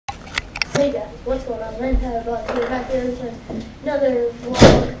Hey guys, what's going on? We're back here with another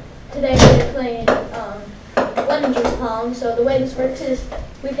vlog. Today we're playing lemon juice pong. So the way this works is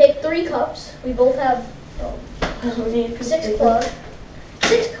we pick 3 cups. We both have 6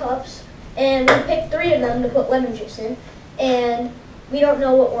 cups, and we pick 3 of them to put lemon juice in. And we don't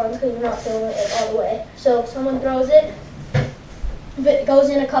know what ones because we're not filling it all the way. So if someone throws it, if it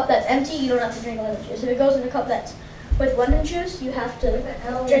goes in a cup that's empty, you don't have to drink lemon juice. If it goes in a cup that's with lemon juice, you have to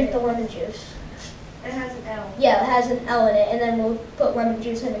drink the lemon juice. It has an L. Yeah, it has an L in it, and then we'll put lemon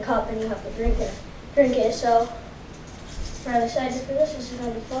juice in a cup, and you have to drink it. So, I'm really excited for this. This is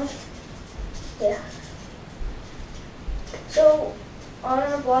gonna be fun. Yeah. So, on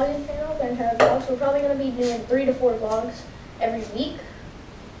our vlogging channel, we're gonna have vlogs. We're probably gonna be doing 3 to 4 vlogs every week.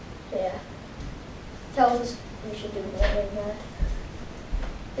 So, yeah. Tell us we should do more than that.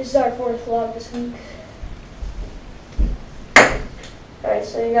 This is our 4th vlog this week. Alright,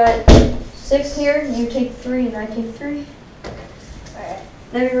 so you got 6 here, you take 3 and I take 3. Alright.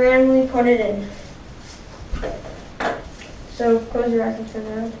 Then we randomly put it in. So close your eyes and turn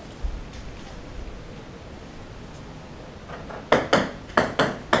around.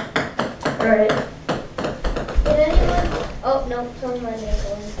 Alright. Did anyone? Oh, no, someone might make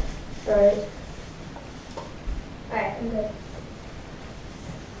one. Alright. Alright, I'm good.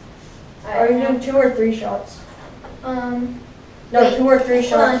 Are you doing 2 or 3 shots? No, Wait, 2 or 3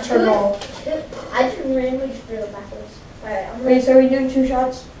 shots per ball. I just randomly just threw it backwards. Alright, I'm Wait, so are we doing 2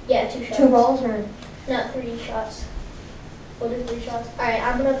 shots? Yeah, 2 shots. 2 balls or? No, 3 shots. We'll do 3 shots. Alright,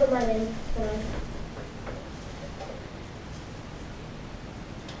 I'm gonna put mine in.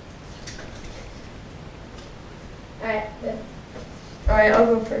 Alright, good. Alright, I'll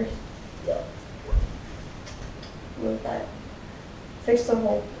go first. Go. Move that. Fix the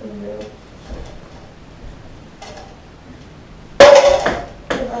hole in the middle.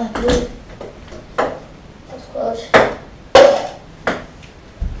 That's close.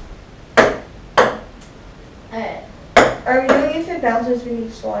 Alright. Are we doing if it bounces, we need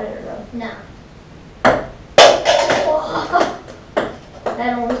to swat it or no? Now.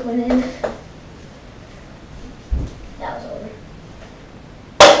 That almost went in. That was over.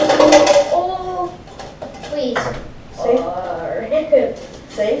 Oh, please. Safe?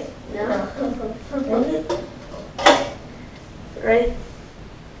 Safe? No. Ready?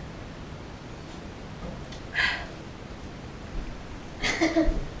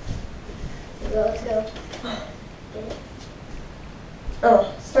 Let's go. Get it.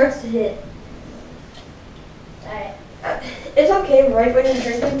 Oh, starts to hit. Alright. It's okay right when you're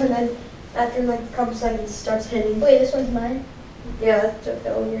drinking, but then after like a couple seconds it starts hitting. Wait, this one's mine? Yeah, that's a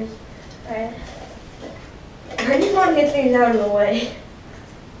failure. Alright. I just want to get things out of the way.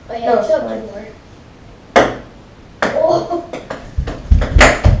 Oh yeah, No, it's up fine. 2 more. Oh!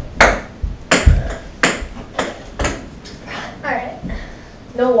 Alright.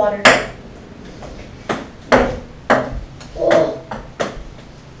 No water. Oh!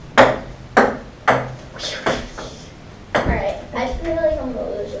 Alright, I feel like I'm gonna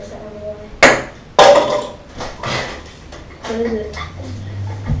lose this, I don't know why. What is it?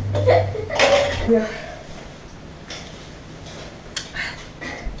 Yeah.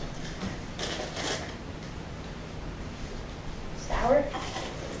 Sour?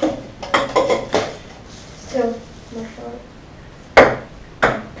 Still, more shot.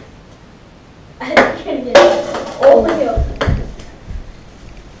 I think you're gonna get it. Oh my god.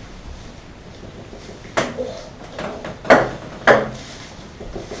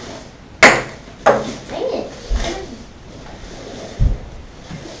 Dang it.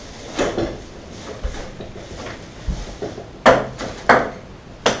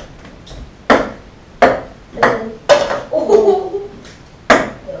 Oh.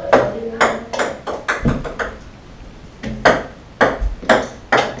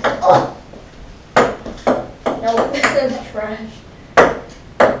 Oh. No, That's trash.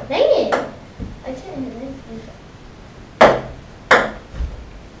 dang it. I can't hit anything.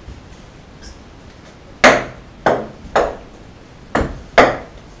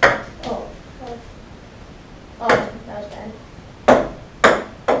 Oh. Oh, that was bad.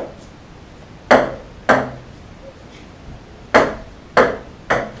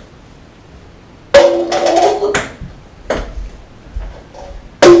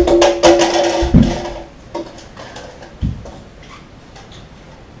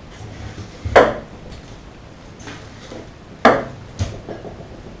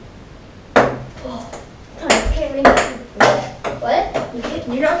 What?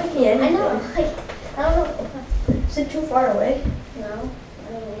 You're not picking anything. I know. Like, I don't know. Is it too far away? No.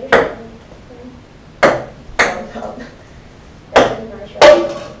 I don't know. You're Oh, no. That was my shot.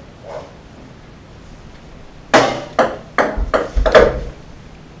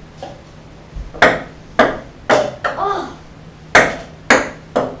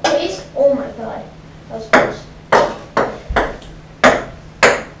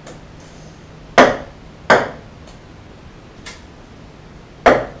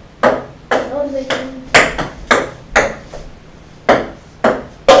 sounds like.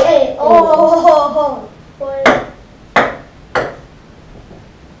 Hey, oh, what?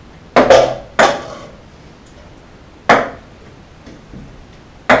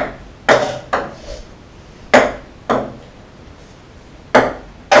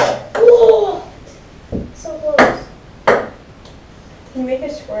 Whoa! So close. Can you make a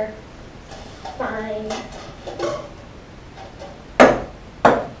square? Fine.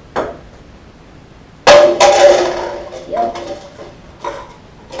 Yep.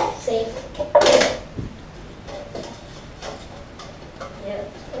 Safe.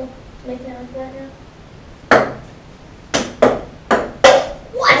 Yep. So, make it like that now.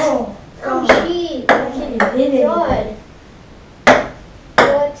 What? Oh, Oh, God. gee. I can't even hit it. God.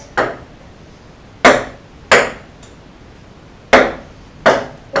 What?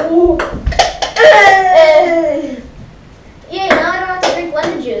 Ooh. Hey! Yeah, now I don't have to drink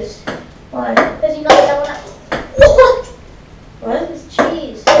lemon juice. Why? Because you knocked that one out. What? What? It's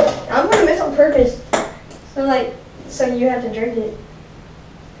cheese. I'm gonna miss on purpose. So you have to drink it.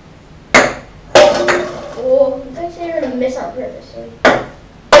 Oh, I thought you were going to miss on purpose. So.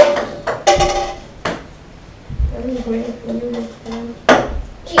 I'm just waiting for you to come.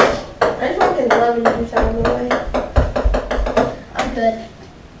 Cheese. I just want to get the lemon juice out of the way. I'm good.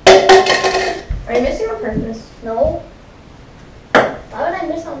 Are you missing on purpose? No. Why would I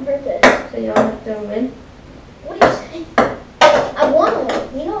miss on purpose? So you don't have to win? What are you saying? I want to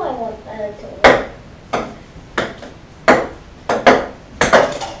win. You know I like to win.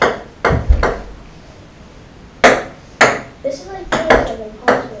 This is like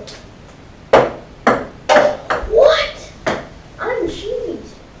impossible. What? I'm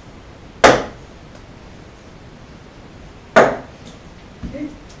cheese.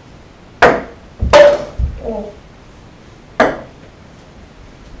 Oh.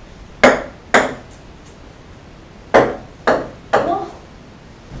 No.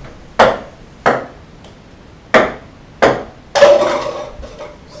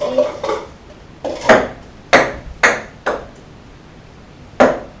 See?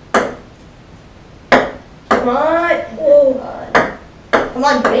 Come on. Oh. God. Come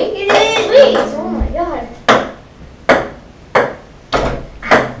on, make it in. Please. Oh my god.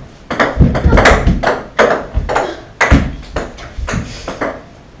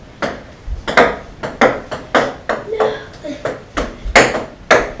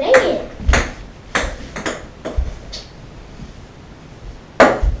 Dang it.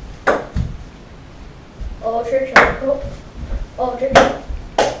 Oh, trick shot. Oh, trick shot.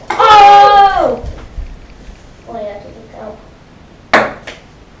 Oh! Oh, yeah, take it out.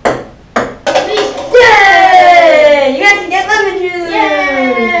 Please. Yay! You guys can get lemon juice! Yay!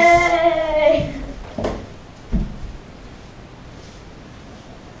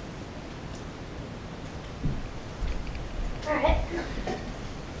 Alright.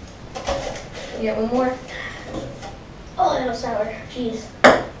 You get one more? Oh, that was sour. Jeez.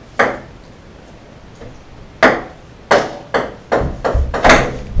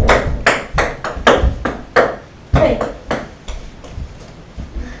 Hey.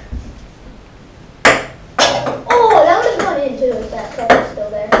 Oh, that would have gone in too if that cup was still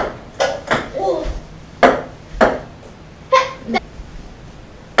there. Oh.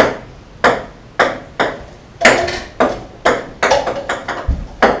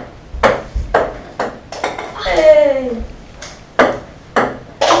 Hey.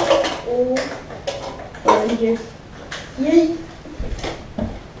 Oh. Lemon juice. Yay.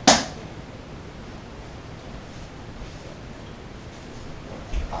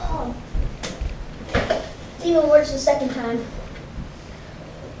 Oh. It's even worse the second time.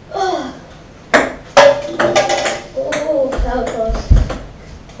 Oh. Oh, that was close.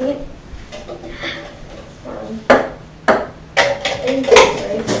 Take it.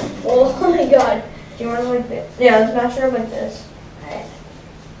 Oh my god. Do you want to like this? Yeah, let's mash it up like this. Alright.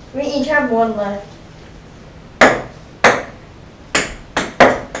 We each have one left.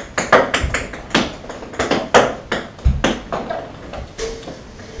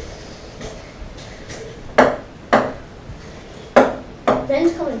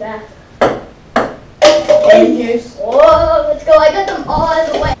 Ben's coming back. Lemon juice. Oh, let's go. I got them all out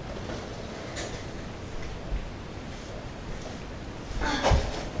of the way.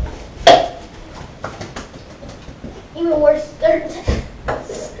 Even worse, third.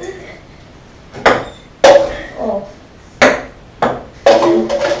 Oh.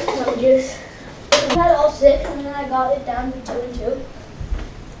 Lemon juice. I had all 6 and then I got it down to 2 and 2.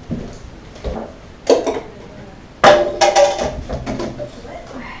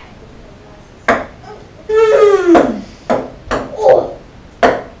 Mm. Oh!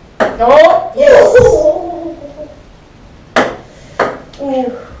 No. Yeah.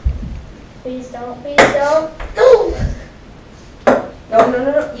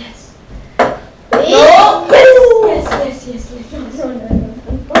 no. Yes. Wait. No. Yes.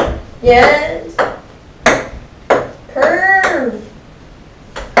 No. Yes. Curve.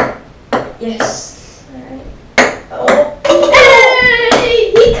 Yes. Alright. Oh.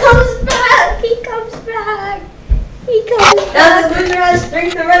 Hey! He comes back! He comes back! He comes Now back! the loser has to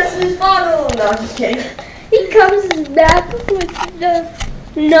drink the rest of his bottle. No, I'm just kidding. He comes back with the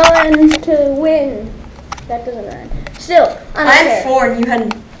none to win. That doesn't matter. Still, I don't I had care. 4 and you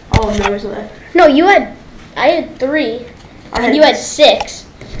had all of those left. No, I had 3. And you had 6.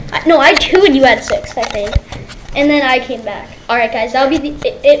 No, I had 2 and you had 6, I think. And then I came back. Alright guys, that'll be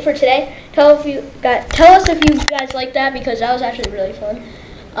it for today. Tell us if you guys like that, because that was actually really fun.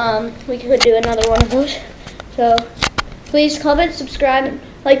 We could do another one of those. So please comment, subscribe, and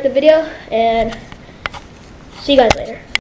like the video, and see you guys later.